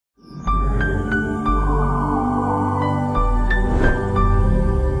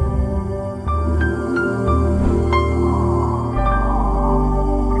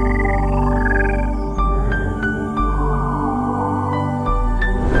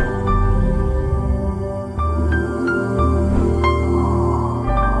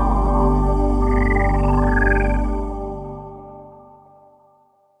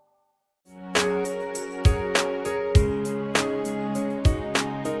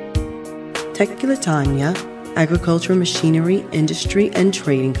Teclatanya Agricultural Machinery Industry and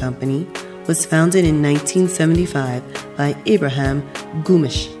Trading Company was founded in 1975 by Ibrahim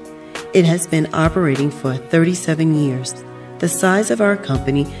Gumish. It has been operating for 37 years. The size of our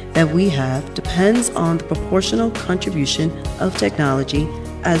company that we have depends on the proportional contribution of technology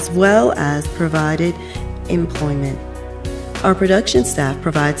as well as provided employment. Our production staff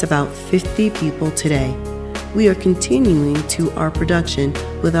provides about 50 people today. We are continuing to our production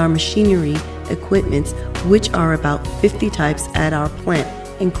with our machinery equipments, which are about 50 types at our plant,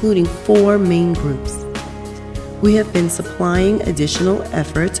 including 4 main groups. We have been supplying additional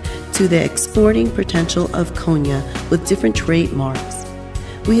efforts to the exporting potential of Konya with different trademarks.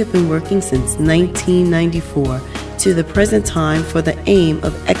 We have been working since 1994 to the present time for the aim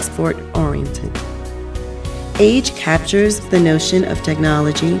of export-oriented. Age captures the notion of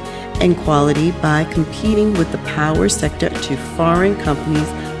technology and quality by competing with the power sector to foreign companies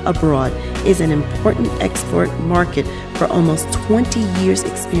abroad is an important export market for almost 20 years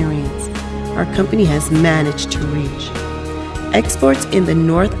experience. Our company has managed to reach. Exports in the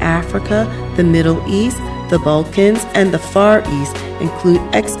North Africa, the Middle East, the Balkans, and the Far East include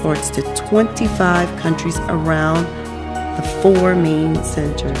exports to 25 countries around the 4 main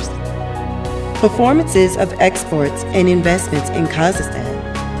centers. Performances of exports and investments in Kazakhstan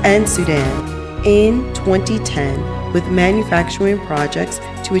and Sudan in 2010 with manufacturing projects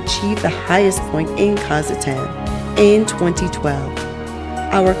to achieve the highest point in Kazakhstan in 2012.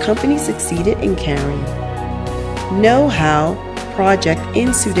 Our company succeeded in carrying know-how project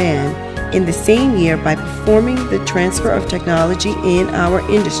in Sudan in the same year by performing the transfer of technology in our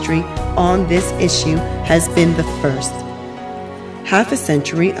industry on this issue has been the first. Half a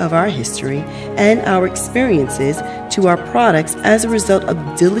century of our history and our experiences to our products as a result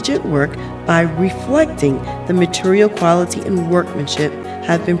of diligent work by reflecting the material quality and workmanship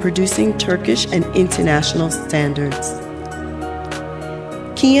have been producing Turkish and international standards.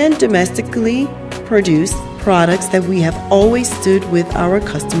 Kian domestically produced products that we have always stood with our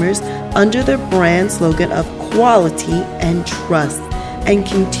customers under the brand slogan of quality and trust and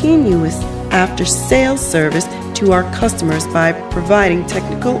continuous after-sales service to our customers by providing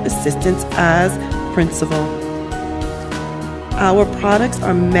technical assistance as principal. Our products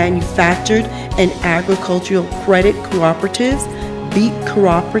are manufactured in agricultural credit cooperatives, beet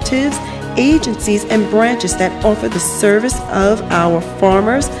cooperatives, agencies, and branches that offer the service of our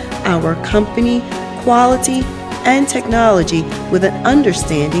farmers, our company, quality, and technology with an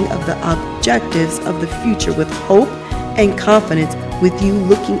understanding of the objectives of the future with hope and confidence with you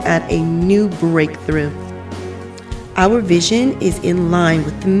looking at a new breakthrough. Our vision is in line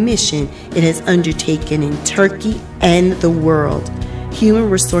with the mission it has undertaken in Turkey and the world. Human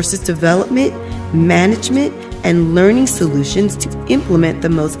resources development, management, and learning solutions to implement the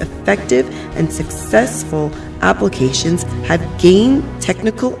most effective and successful applications have gained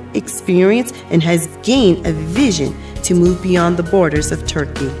technical experience and has gained a vision to move beyond the borders of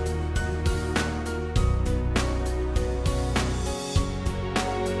Turkey.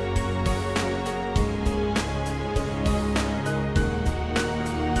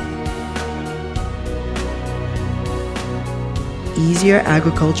 Easier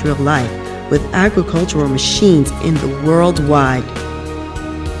agricultural life with agricultural machines in the worldwide.